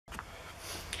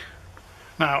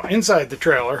Now, inside the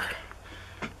trailer,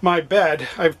 my bed,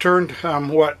 I've turned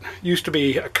what used to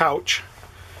be a couch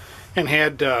and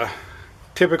had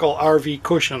typical RV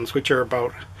cushions, which are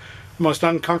about the most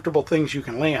uncomfortable things you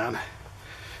can lay on,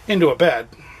 into a bed.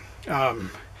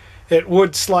 It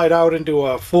would slide out into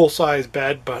a full-size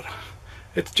bed, but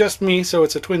it's just me, so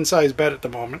it's a twin-size bed at the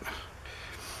moment.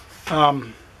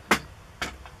 And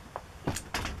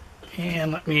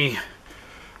let me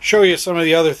show you some of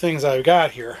the other things I've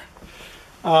got here.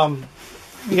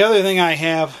 The other thing I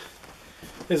have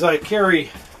is I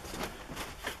carry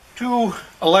 2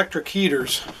 electric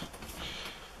heaters.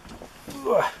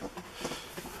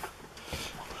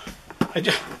 I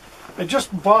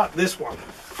just bought this one.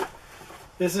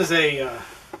 This is a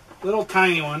little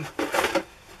tiny one,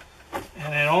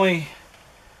 and it only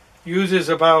uses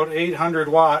about 800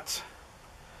 watts,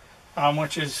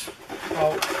 which is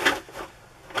about,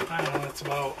 I don't know, it's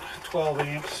about 12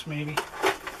 amps maybe.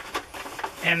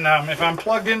 And if I'm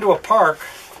plugged into a park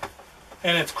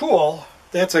and it's cool,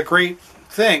 that's a great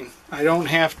thing. I don't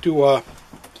have to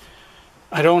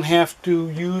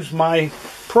use my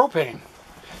propane,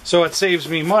 so it saves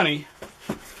me money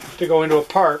to go into a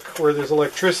park where there's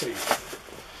electricity.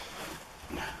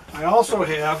 I also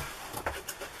have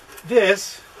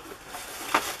this,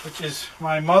 which is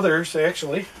my mother's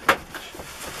actually.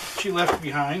 She left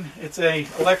behind. It's a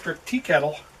electric tea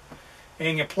kettle,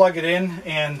 and you plug it in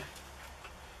and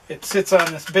it sits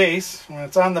on this base. When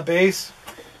it's on the base,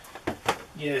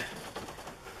 you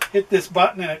hit this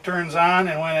button and it turns on,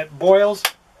 and when it boils,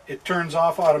 it turns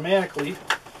off automatically.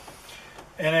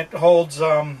 And it holds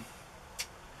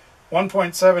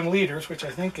 1.7 liters, which I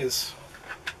think is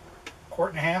a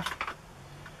quart and a half.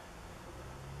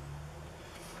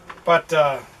 But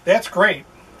that's great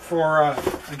for,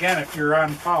 again, if you're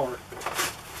on power.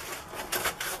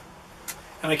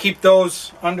 And I keep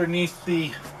those underneath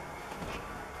the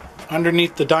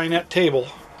dinette table.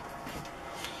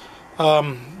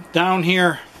 Down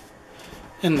here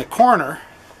in the corner,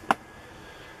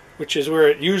 which is where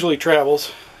it usually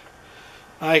travels,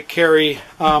 I carry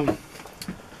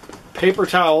paper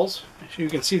towels. You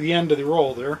can see the end of the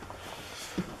roll there.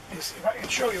 Let me see if I can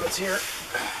show you what's here.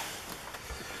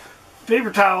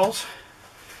 Paper towels,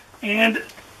 and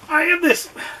I have this.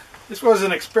 This was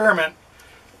an experiment.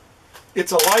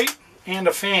 It's a light and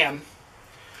a fan,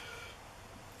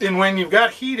 and when you've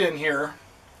got heat in here,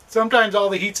 sometimes all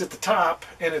the heat's at the top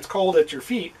and it's cold at your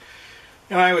feet.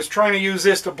 And I was trying to use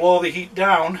this to blow the heat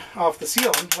down off the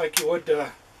ceiling, like you would,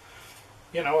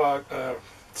 you know, a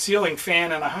ceiling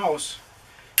fan in a house.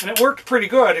 And it worked pretty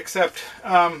good, except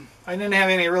I didn't have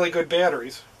any really good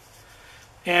batteries.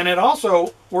 And it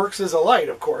also works as a light,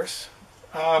 of course.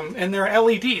 And they're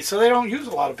LEDs, so they don't use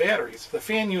a lot of batteries. The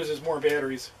fan uses more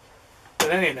batteries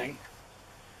than anything.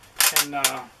 And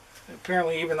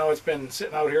apparently, even though it's been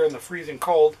sitting out here in the freezing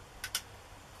cold, it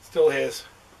still has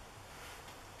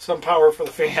some power for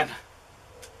the fan.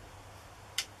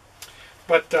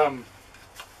 But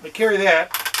I carry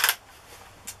that.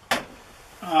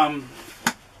 I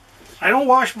don't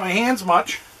wash my hands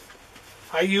much.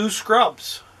 I use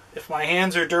scrubs. If my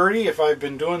hands are dirty, if I've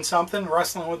been doing something,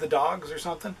 wrestling with the dogs or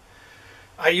something,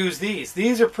 I use these.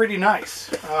 These are pretty nice.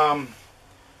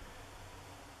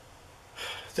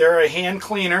 They're a hand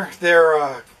cleaner.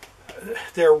 They're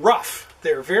rough.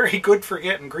 They're very good for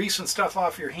getting grease and stuff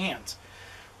off your hands.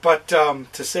 But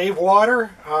to save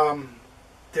water,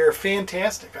 they're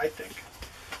fantastic, I think.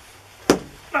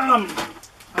 I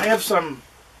have some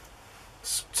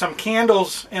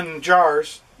candles in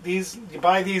jars. These, you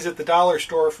buy these at the dollar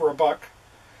store for $1,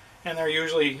 and they're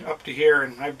usually up to here,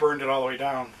 and I've burned it all the way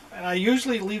down. And I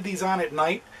usually leave these on at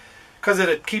night because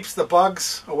it keeps the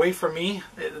bugs away from me.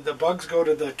 The bugs go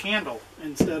to the candle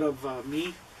instead of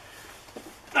me.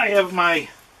 I have my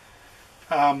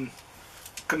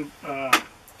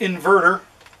inverter.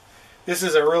 This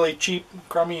is a really cheap,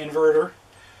 crummy inverter.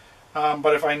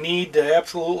 But if I need to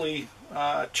absolutely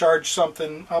charge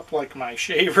something up, like my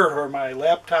shaver or my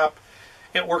laptop,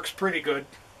 it works pretty good.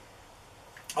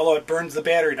 Although it burns the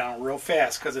battery down real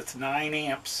fast because it's 9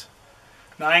 amps.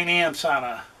 9 amps on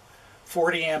a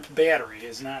 40 amp battery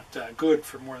is not good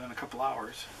for more than a couple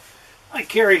hours. I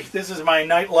carry, this is my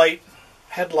night light,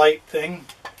 headlight thing,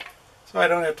 so I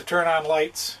don't have to turn on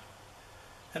lights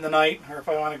in the night, or if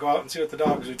I want to go out and see what the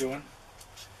dogs are doing.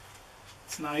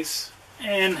 It's nice.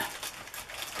 And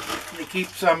they keep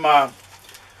some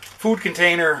food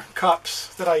container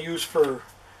cups that I use for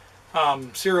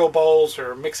cereal bowls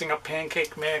or mixing up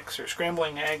pancake mix or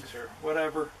scrambling eggs or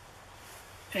whatever.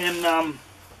 And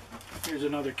here's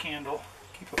another candle.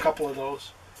 Keep a couple of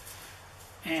those.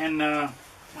 And I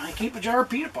keep a jar of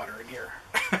peanut butter in here.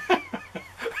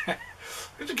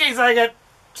 Just in case I get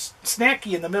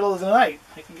snacky in the middle of the night,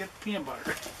 I can get peanut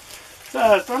butter.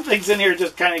 Some things in here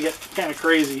just kind of get kind of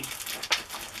crazy.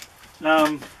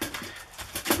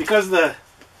 Because the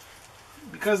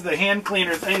hand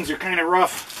cleaner things are kind of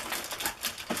rough.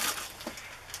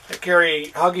 I carry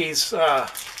Huggies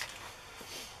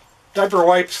diaper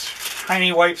wipes,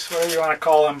 tiny wipes, whatever you want to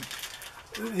call them.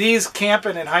 These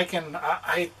camping and hiking,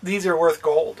 these are worth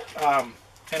gold. And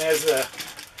as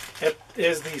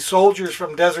the soldiers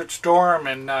from Desert Storm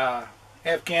and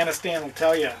Afghanistan will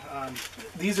tell you,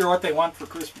 these are what they want for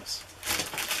Christmas.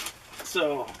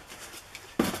 So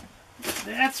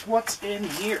that's what's in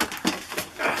here.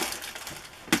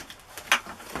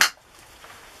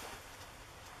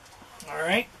 All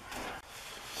right.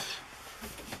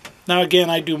 Now again,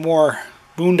 I do more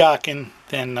boondocking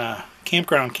than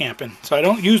campground camping, so I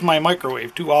don't use my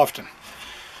microwave too often.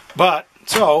 But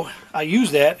so I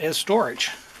use that as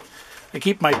storage. I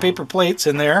keep my paper plates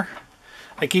in there.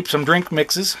 I keep some drink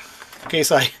mixes in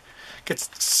case I get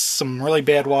some really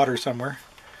bad water somewhere.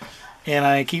 And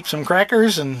I keep some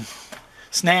crackers and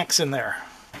snacks in there.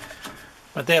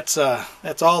 But that's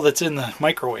all that's in the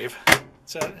microwave.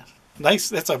 It's a nice.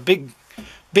 That's a big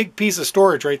piece of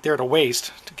storage right there to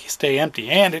waste, to stay empty,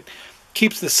 and it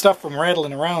keeps the stuff from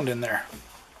rattling around in there.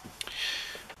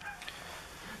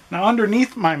 Now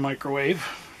underneath my microwave,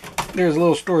 there's a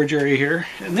little storage area here,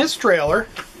 and this trailer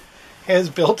has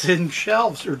built-in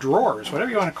shelves or drawers, whatever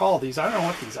you want to call these. I don't know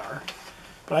what these are,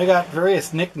 but I got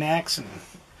various knickknacks and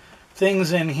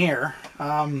things in here.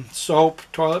 Soap,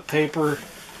 toilet paper,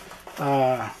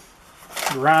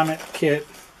 grommet kit,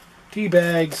 tea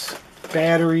bags,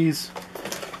 batteries,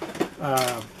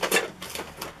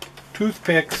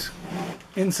 toothpicks,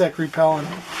 insect repellent,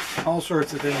 all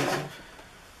sorts of things.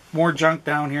 More junk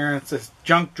down here. It's a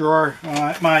junk drawer.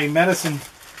 My medicine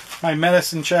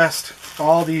chest,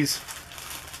 all these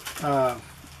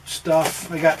stuff.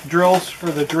 I got drills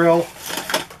for the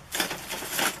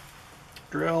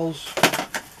drills,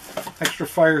 extra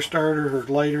fire starter or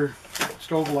lighter,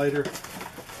 stove lighter.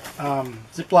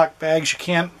 Ziploc bags. You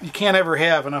can't ever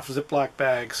have enough Ziploc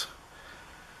bags.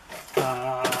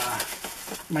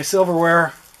 My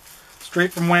silverware,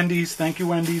 straight from Wendy's. Thank you,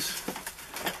 Wendy's.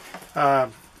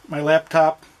 My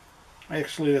laptop.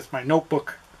 Actually, that's my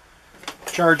notebook.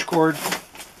 Charge cord.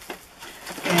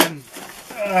 And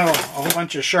a whole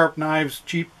bunch of sharp knives,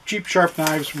 cheap sharp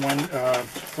knives from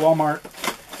Walmart.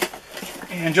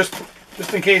 And just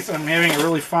in case I'm having a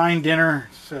really fine dinner,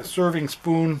 it's a serving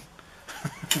spoon.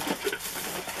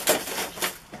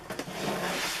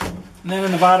 And then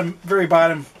in the bottom, very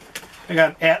bottom, I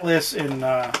got atlas and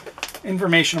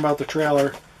information about the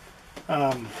trailer,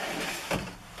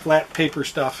 flat paper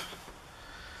stuff.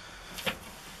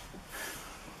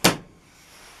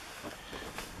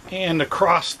 And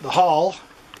across the hall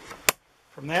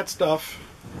from that stuff,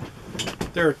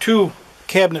 there are two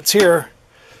cabinets here,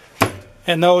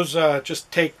 and those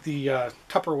just take the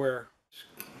Tupperware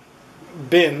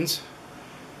bins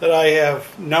that I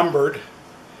have numbered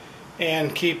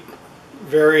and keep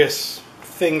various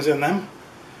things in them.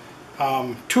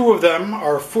 Two of them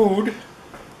are food.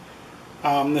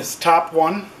 This top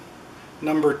one,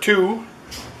 number 2,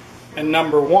 and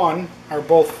number 1 are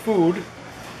both food.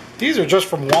 These are just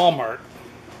from Walmart,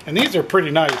 and these are pretty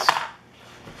nice.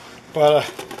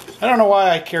 But I don't know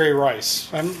why I carry rice.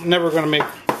 I'm never going to make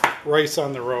rice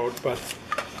on the road, but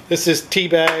this is tea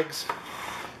bags,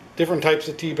 different types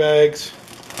of tea bags,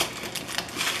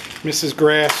 Mrs.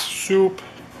 Grass soup,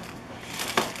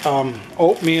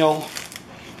 oatmeal,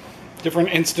 different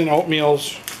instant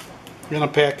oatmeals in a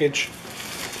package.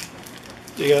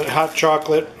 You got hot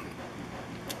chocolate,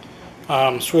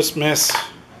 Swiss Miss.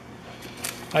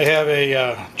 I have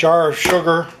a jar of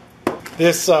sugar.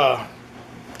 This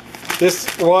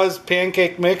was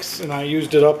pancake mix, and I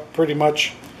used it up pretty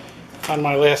much on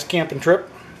my last camping trip.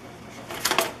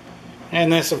 And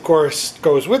this, of course,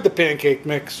 goes with the pancake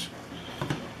mix,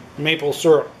 maple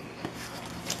syrup.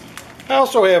 I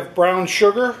also have brown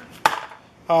sugar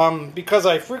because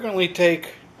I frequently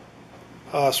take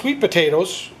sweet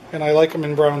potatoes, and I like them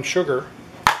in brown sugar.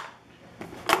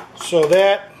 So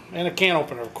that, and a can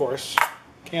opener, of course.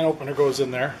 Can opener goes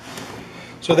in there.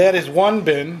 So that is one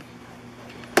bin.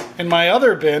 And my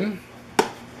other bin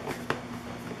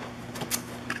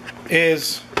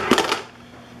is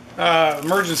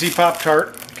emergency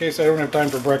Pop-Tart, in case I don't have time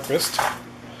for breakfast.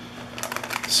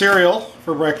 Cereal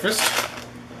for breakfast.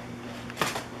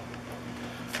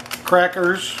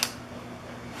 Crackers,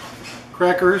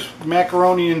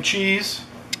 macaroni and cheese,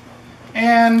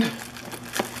 and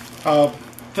a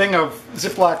thing of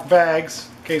Ziploc bags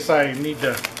in case I need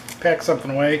to pack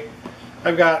something away.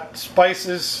 I've got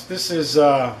spices. This is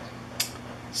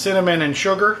cinnamon and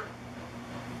sugar.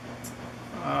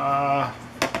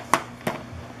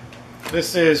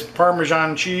 This is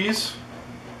Parmesan cheese.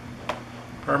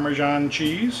 Parmesan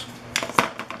cheese.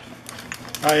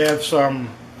 I have some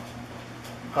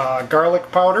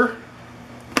garlic powder.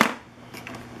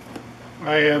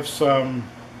 I have some,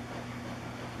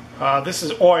 this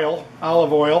is oil,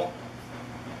 olive oil.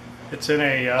 It's in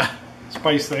a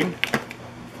spice thing.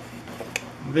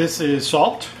 This is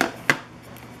salt,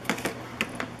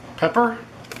 pepper,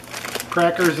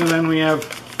 crackers, and then we have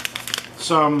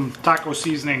some taco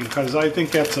seasoning, because I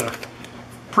think that's a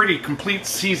pretty complete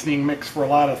seasoning mix for a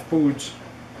lot of foods.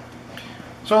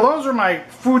 So those are my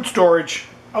food storage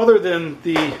other than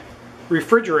the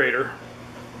refrigerator.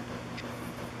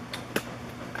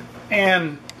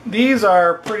 And these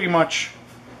are pretty much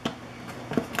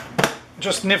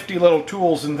just nifty little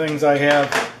tools and things I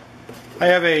have. I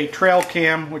have a trail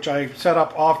cam, which I set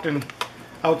up often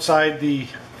outside the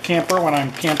camper when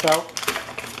I'm camped out.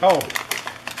 Oh,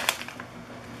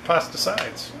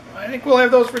 pesticides. I think we'll have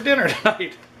those for dinner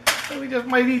tonight. We just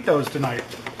might eat those tonight.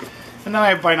 And then I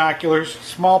have binoculars,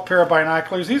 small pair of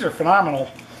binoculars. These are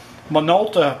phenomenal.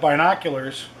 Minolta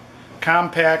binoculars,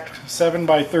 compact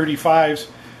 7x35s.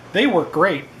 They work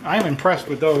great. I'm impressed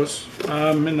with those.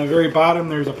 In the very bottom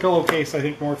there's a pillowcase, I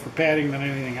think more for padding than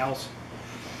anything else.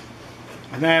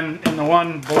 And then in the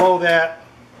one below that,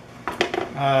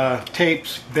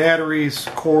 tapes, batteries,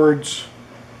 cords,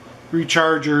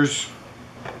 rechargers,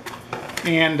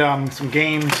 and some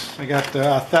games. I got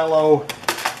Othello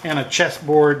and a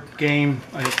chessboard game.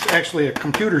 It's actually a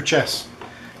computer chess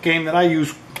game that I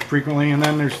use frequently. And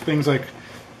then there's things like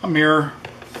a mirror,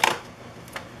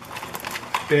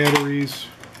 batteries,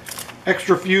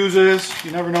 extra fuses.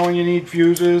 You never know when you need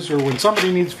fuses or when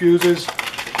somebody needs fuses.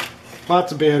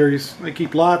 Lots of batteries. I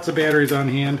keep lots of batteries on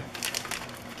hand.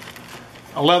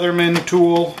 A Leatherman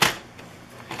tool.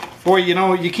 Boy, you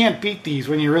know, you can't beat these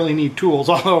when you really need tools.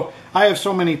 Although I have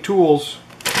so many tools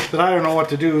that I don't know what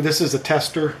to do. This is a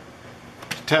tester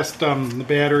to test the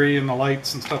battery and the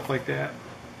lights and stuff like that.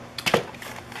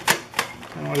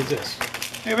 And what is this?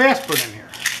 I have aspirin in here.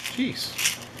 Jeez.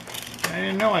 I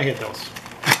didn't know I had those.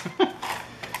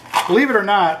 Believe it or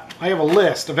not, I have a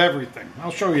list of everything.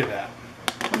 I'll show you that.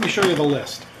 Let me show you the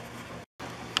list.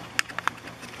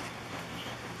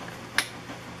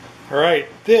 Alright,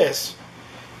 this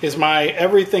is my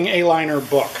Everything Aliner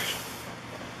book.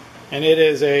 And it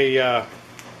is a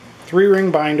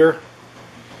 3-ring binder.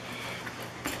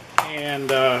 And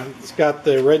it's got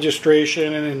the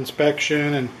registration and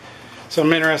inspection and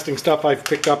some interesting stuff I've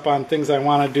picked up on things I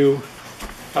want to do.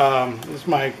 This is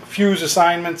my fuse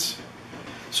assignments.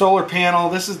 Solar panel.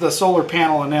 This is the solar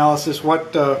panel analysis.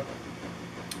 What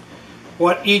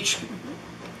each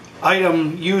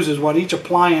item uses, what each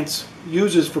appliance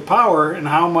uses for power, and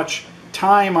how much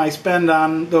time I spend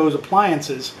on those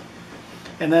appliances.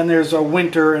 And then there's a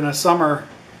winter and a summer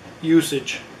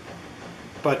usage.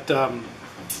 But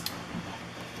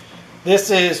this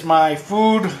is my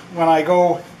food. When I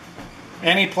go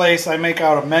any place, I make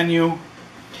out a menu.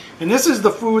 And this is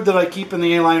the food that I keep in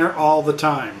the Aliner all the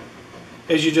time,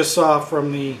 as you just saw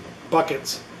from the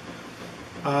buckets.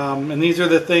 And these are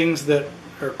the things that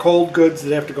are cold goods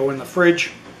that have to go in the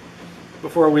fridge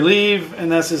before we leave,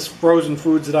 and this is frozen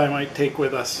foods that I might take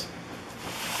with us.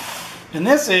 And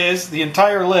this is the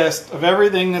entire list of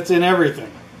everything that's in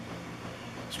everything.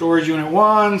 Storage unit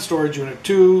 1, storage unit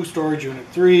 2, storage unit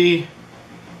 3,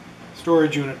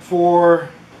 storage unit 4,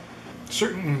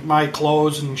 certain my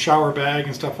clothes and shower bag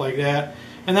and stuff like that.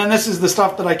 And then this is the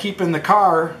stuff that I keep in the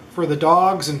car for the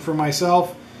dogs and for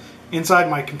myself. Inside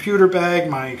my computer bag,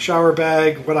 my shower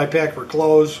bag, what I pack for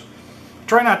clothes.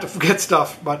 Try not to forget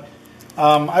stuff, but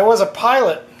I was a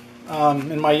pilot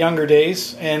in my younger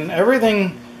days, and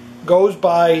everything goes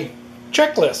by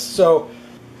checklists. So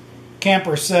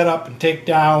camper set up and take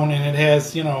down, and it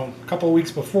has, you know, a couple of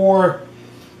weeks before,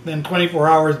 then 24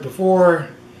 hours before,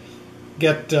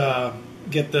 get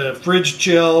the fridge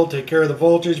chilled, take care of the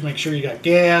voltage, make sure you got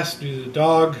gas, do the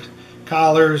dog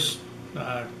collars,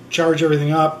 charge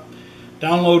everything up,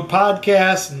 download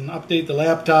podcasts, and update the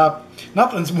laptop.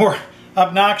 Nothing's more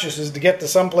obnoxious is to get to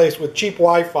someplace with cheap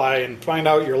Wi-Fi and find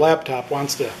out your laptop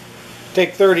wants to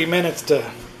take 30 minutes to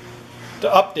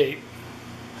update.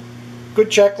 Good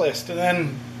checklist. And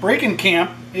then break-in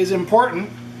camp is important.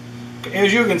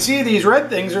 As you can see, these red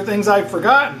things are things I've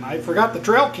forgotten. I forgot the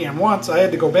trail cam once. I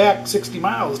had to go back 60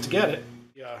 miles to get it.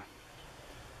 Yeah.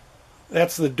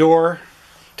 That's the door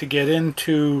to get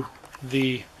into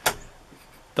the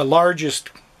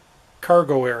largest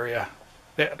cargo area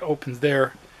that opens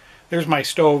there. There's my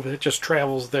stove. It just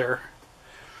travels there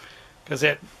because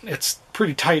it's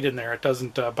pretty tight in there. It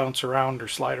doesn't bounce around or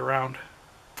slide around.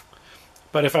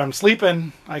 But if I'm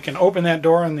sleeping, I can open that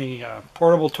door and the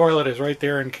portable toilet is right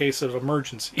there in case of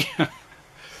emergency.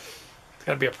 It's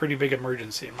got to be a pretty big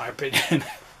emergency in my opinion.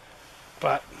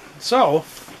 But, so,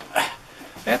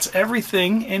 that's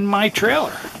everything in my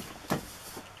trailer.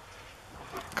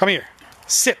 Come here.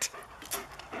 Sit.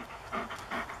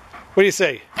 What do you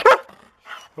say?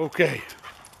 Okay.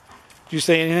 Did you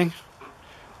say anything?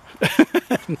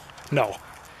 No.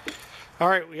 All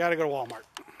right, we got to go to Walmart.